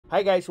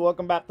Hi guys,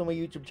 welcome back to my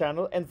YouTube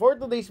channel, and for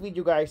today's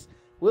video guys,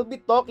 we'll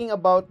be talking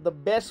about the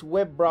best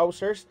web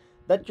browsers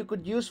that you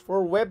could use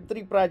for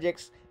Web3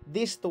 projects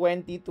this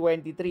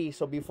 2023.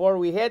 So before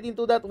we head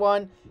into that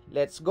one,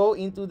 let's go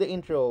into the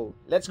intro.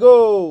 Let's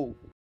go!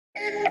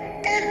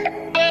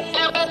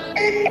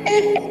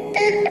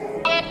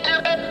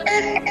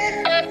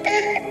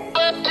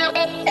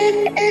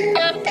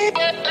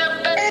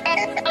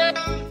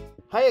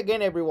 Hi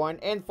again everyone,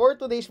 and for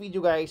today's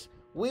video guys,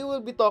 we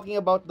will be talking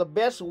about the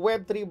best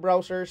Web3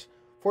 browsers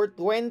for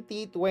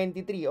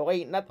 2023.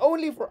 Okay, not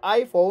only for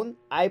iPhone,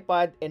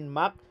 iPad, and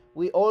Mac,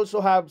 we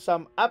also have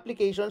some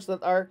applications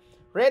that are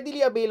readily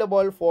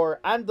available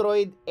for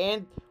Android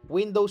and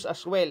Windows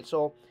as well.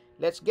 So,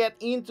 let's get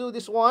into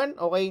this one.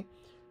 Okay,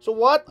 so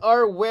what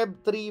are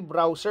Web3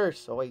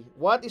 browsers? Okay,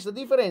 what is the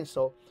difference?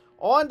 So,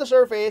 on the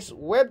surface,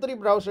 Web3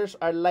 browsers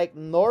are like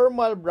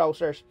normal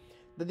browsers.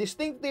 The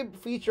distinctive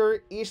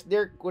feature is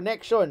their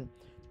connection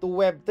to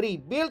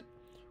Web3. Built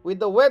with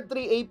the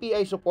Web3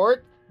 API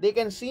support, they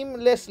can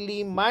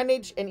seamlessly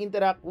manage and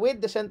interact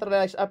with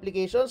decentralized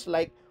applications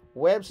like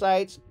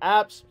websites,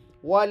 apps,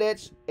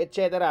 wallets,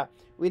 etc.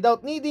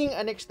 without needing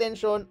an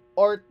extension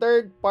or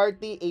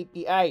third-party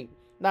API.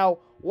 Now,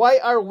 why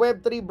are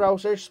Web3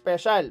 browsers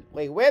special?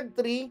 Okay,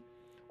 Web3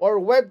 or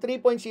Web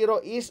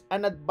 3.0 is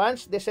an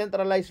advanced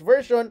decentralized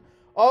version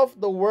of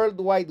the World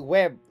Wide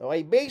Web,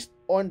 okay, based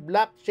on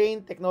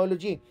blockchain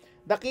technology.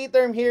 The key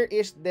term here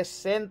is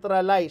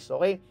decentralized,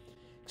 okay?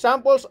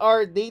 Examples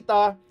are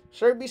data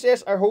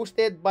services are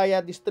hosted by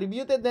a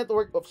distributed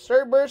network of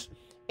servers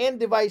and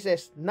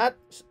devices, not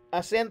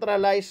a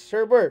centralized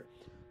server.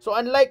 So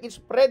unlike its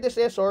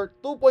predecessor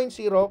 2.0,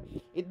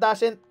 it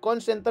doesn't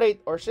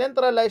concentrate or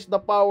centralize the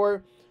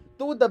power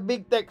to the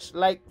big techs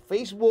like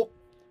Facebook,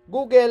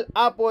 Google,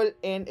 Apple,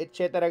 and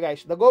etc.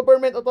 guys. The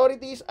government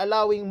authorities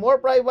allowing more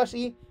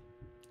privacy,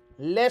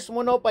 less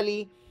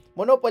monopoly,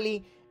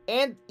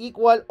 and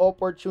equal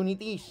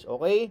opportunities.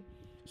 Okay?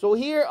 So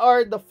here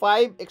are the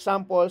 5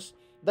 examples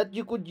that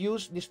you could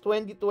use this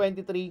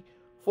 2023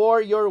 for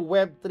your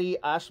Web3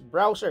 as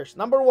browsers.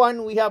 Number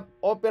 1, we have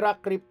Opera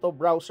Crypto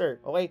Browser.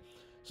 Okay?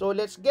 So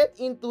let's get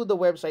into the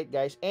website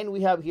guys, and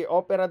we have here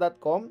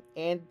opera.com,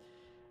 and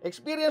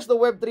experience the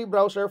Web3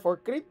 browser for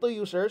crypto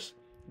users.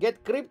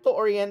 Get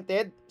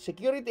crypto-oriented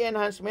security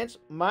enhancements,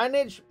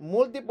 manage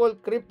multiple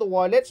crypto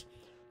wallets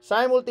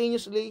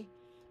simultaneously,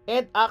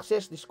 and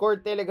access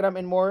Discord, Telegram,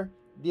 and more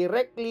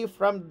directly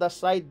from the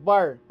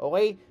sidebar.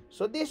 Okay?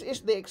 So this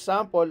is the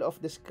example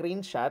of the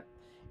screenshot.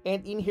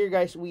 And in here,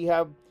 guys, we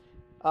have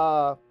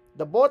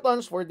the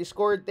buttons for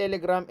Discord,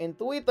 Telegram, and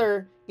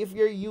Twitter if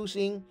you're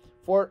using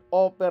for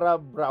Opera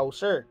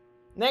browser.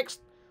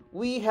 Next,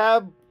 we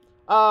have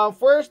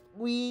first,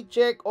 we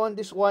check on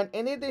this one,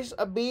 and it is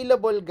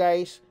available,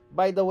 guys,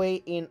 by the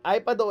way, in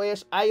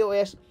iPadOS,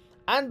 iOS,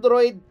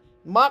 Android,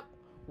 Mac,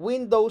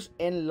 Windows,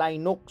 and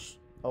Linux.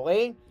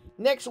 Okay?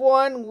 Next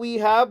one, we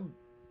have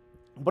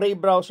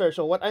Brave browser.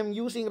 So, what I'm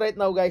using right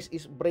now, guys,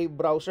 is Brave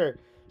browser.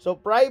 So,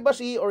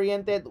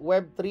 privacy-oriented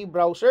Web3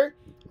 browser.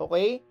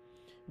 Okay?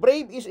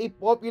 Brave is a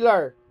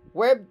popular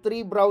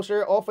Web3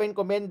 browser often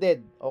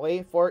commended,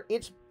 okay, for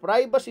its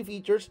privacy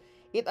features.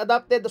 It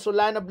adopted the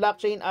Solana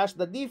blockchain as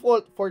the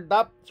default for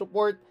DApp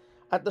support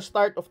at the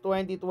start of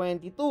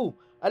 2022.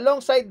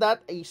 Alongside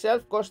that, a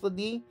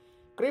self-custody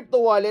crypto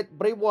wallet,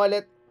 Brave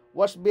Wallet,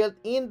 was built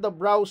in the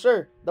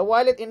browser. The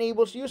wallet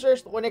enables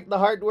users to connect the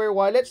hardware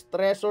wallets,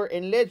 Trezor,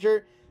 and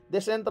Ledger,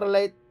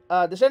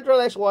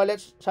 decentralized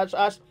wallets such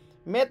as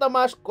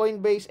MetaMask,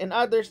 Coinbase, and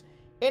others,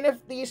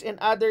 NFTs, and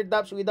other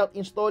dApps without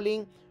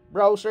installing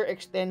browser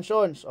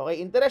extensions.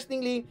 Okay,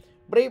 interestingly,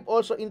 Brave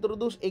also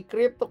introduced a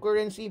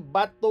cryptocurrency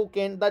BAT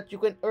token that you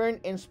can earn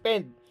and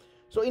spend.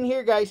 So in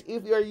here guys,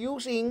 if you are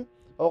using,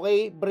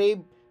 okay,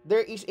 Brave,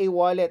 there is a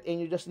wallet and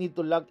you just need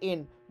to log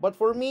in. But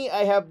for me,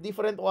 I have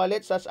different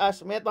wallets such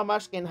as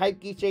MetaMask and Hive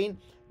Keychain.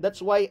 That's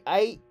why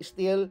I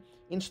still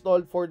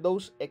installed for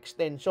those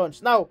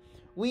extensions. Now,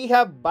 we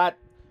have BAT.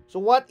 So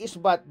what is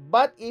BAT?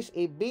 BAT is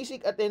a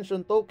basic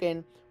attention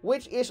token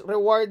which is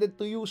rewarded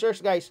to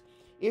users, guys,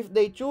 if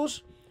they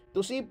choose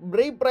to see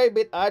Brave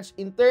private ads.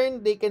 In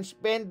turn, they can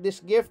spend these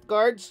gift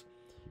cards,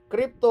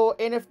 crypto,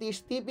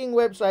 NFTs, tipping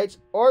websites,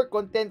 or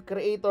content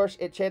creators,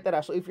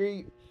 etc. So if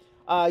you're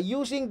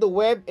using the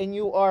web and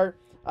you are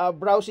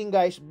browsing,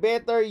 guys,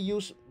 better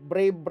use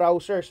Brave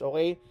browsers,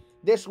 okay?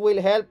 This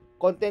will help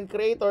content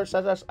creators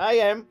such as I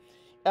am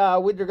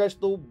with regards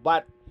to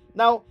BAT.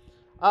 Now,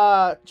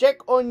 check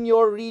on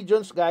your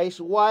regions,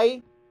 guys.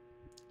 Why?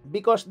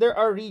 Because there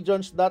are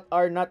regions that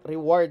are not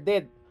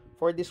rewarded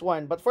for this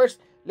one. But first,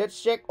 let's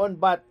check on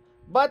BAT.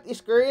 BAT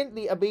is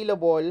currently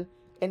available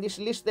and is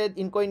listed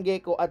in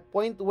CoinGecko at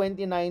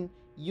 0.29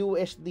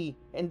 USD.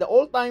 And the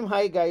all-time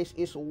high, guys,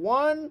 is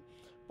 1.9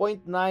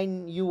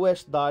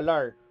 US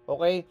dollar.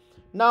 Okay?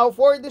 Now,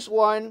 for this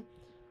one,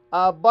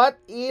 BAT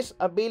is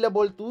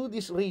available to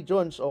these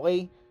regions.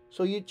 Okay?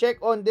 So, you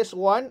check on this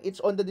one. It's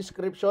on the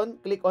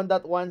description. Click on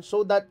that one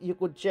so that you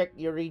could check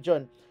your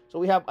region. So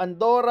we have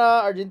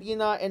Andorra,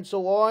 Argentina, and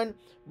so on.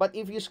 But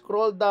if you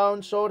scroll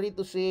down, sorry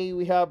to say,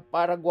 we have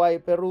Paraguay,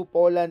 Peru,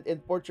 Poland,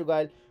 and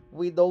Portugal.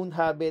 We don't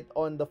have it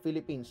on the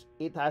Philippines.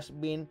 It has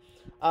been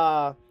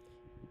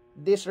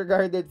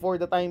disregarded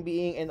for the time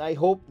being, and I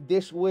hope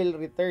this will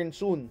return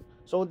soon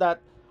so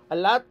that a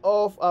lot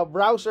of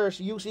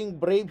browsers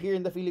using Brave here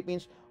in the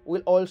Philippines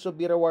will also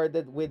be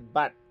rewarded with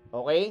BAT.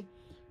 Okay?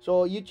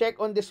 So you check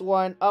on this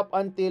one up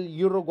until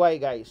Uruguay,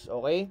 guys.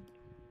 Okay?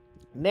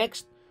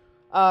 Next,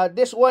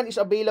 this one is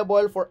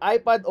available for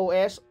iPad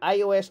OS,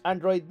 iOS,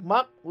 Android,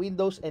 Mac,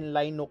 Windows, and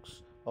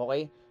Linux.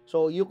 Okay?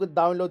 So you could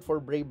download for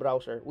Brave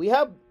browser. We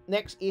have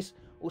next is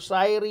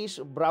Osiris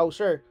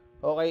browser.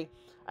 Okay?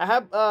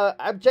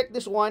 I've checked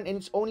this one and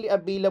it's only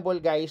available,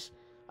 guys.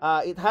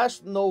 It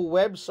has no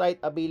website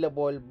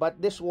available, but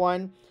this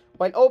one,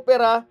 while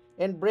Opera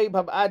and Brave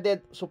have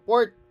added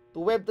support to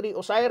Web3,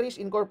 Osiris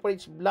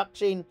incorporates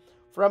blockchain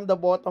from the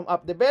bottom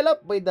up.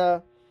 Developed by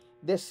the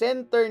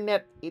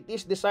CenterNet, it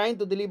is designed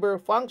to deliver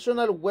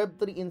functional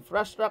Web3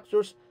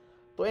 infrastructures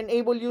to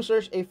enable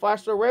users a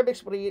faster web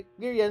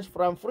experience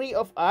from free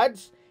of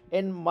ads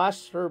and mass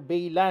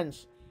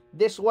surveillance.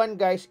 This one,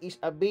 guys, is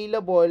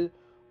available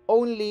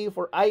only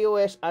for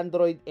iOS,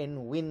 Android,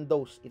 and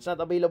Windows. It's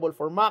not available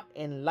for Mac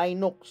and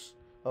Linux.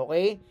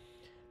 Okay?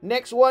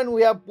 Next one,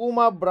 we have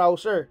Puma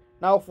browser.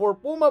 Now, for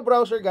Puma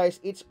browser, guys,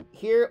 it's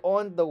here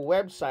on the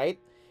website.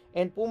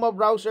 And Puma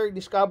browser,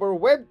 discover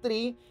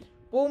Web3.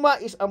 Puma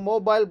is a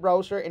mobile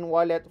browser and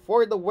wallet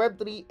for the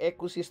Web3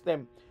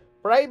 ecosystem.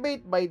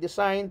 Private by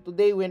design,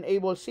 today we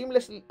enable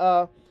seamless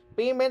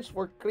payments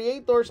for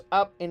creators,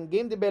 app, and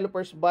game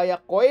developers via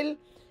Coil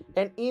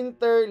and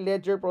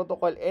Interledger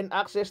protocol and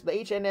access the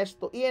HNS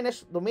to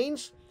ENS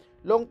domains.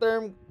 Long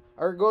term,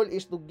 our goal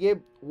is to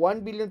give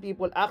 1 billion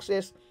people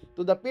access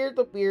to the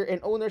peer-to-peer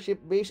and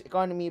ownership-based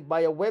economy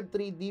via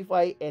Web3,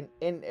 DeFi, and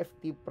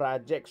NFT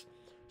projects.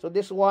 So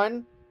this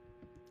one,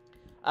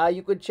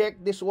 you could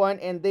check this one,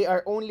 and they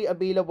are only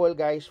available,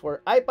 guys,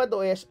 for iPad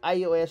OS,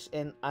 iOS,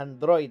 and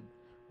Android.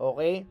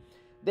 Okay?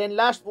 Then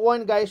last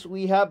one, guys,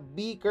 we have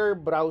Beaker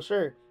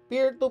browser,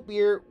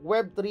 peer-to-peer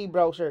Web3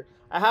 browser.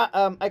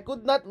 I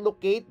could not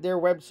locate their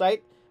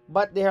website,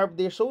 but they have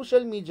their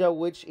social media,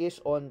 which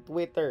is on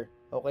Twitter.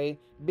 Okay?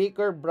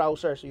 Beaker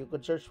browser. So you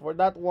could search for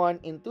that one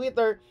in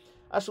Twitter,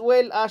 as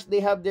well as they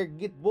have their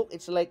Gitbook.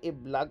 It's like a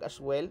blog as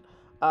well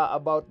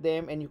about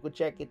them, and you could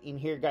check it in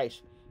here,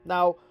 guys.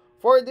 Now,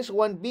 for this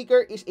one,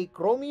 Beaker is a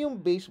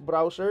Chromium-based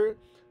browser,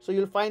 so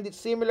you'll find it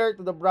similar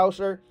to the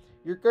browser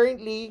you're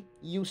currently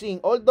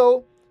using.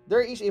 Although,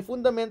 there is a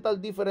fundamental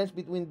difference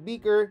between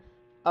Beaker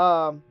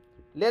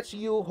lets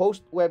you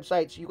host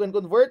websites. You can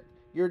convert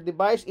your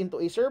device into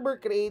a server,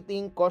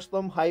 creating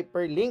custom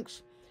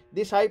hyperlinks.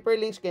 These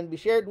hyperlinks can be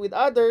shared with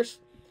others,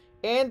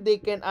 and they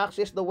can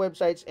access the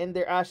websites and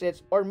their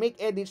assets or make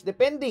edits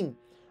depending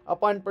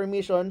upon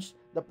permissions.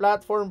 The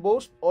platform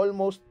boasts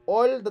almost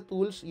all the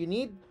tools you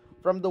need,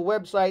 from the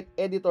website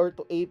editor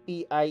to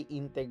API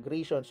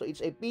integration. So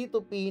it's a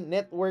P2P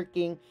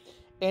networking,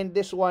 and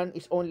this one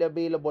is only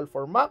available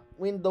for Mac,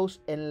 Windows,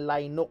 and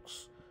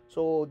Linux.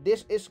 So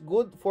this is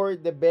good for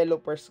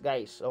developers,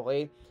 guys.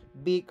 Okay?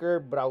 Beaker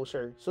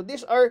browser. So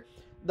these are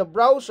the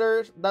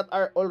browsers that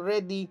are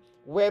already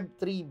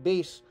Web3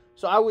 based.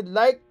 So I would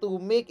like to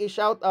make a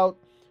shout out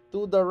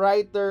to the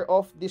writer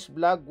of this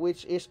blog,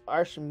 which is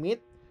Arshmit.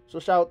 So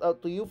shout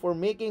out to you for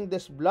making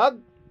this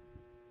blog.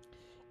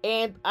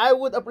 And I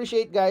would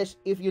appreciate, guys,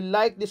 if you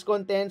like this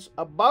contents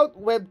about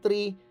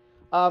Web3,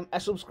 a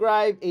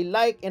subscribe, a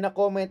like, and a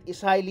comment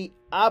is highly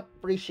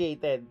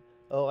appreciated.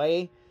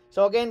 Okay?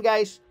 So again,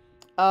 guys,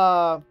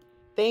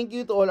 thank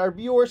you to all our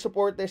viewers,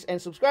 supporters, and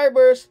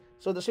subscribers.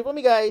 So that's it for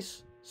me,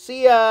 guys.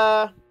 See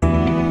ya!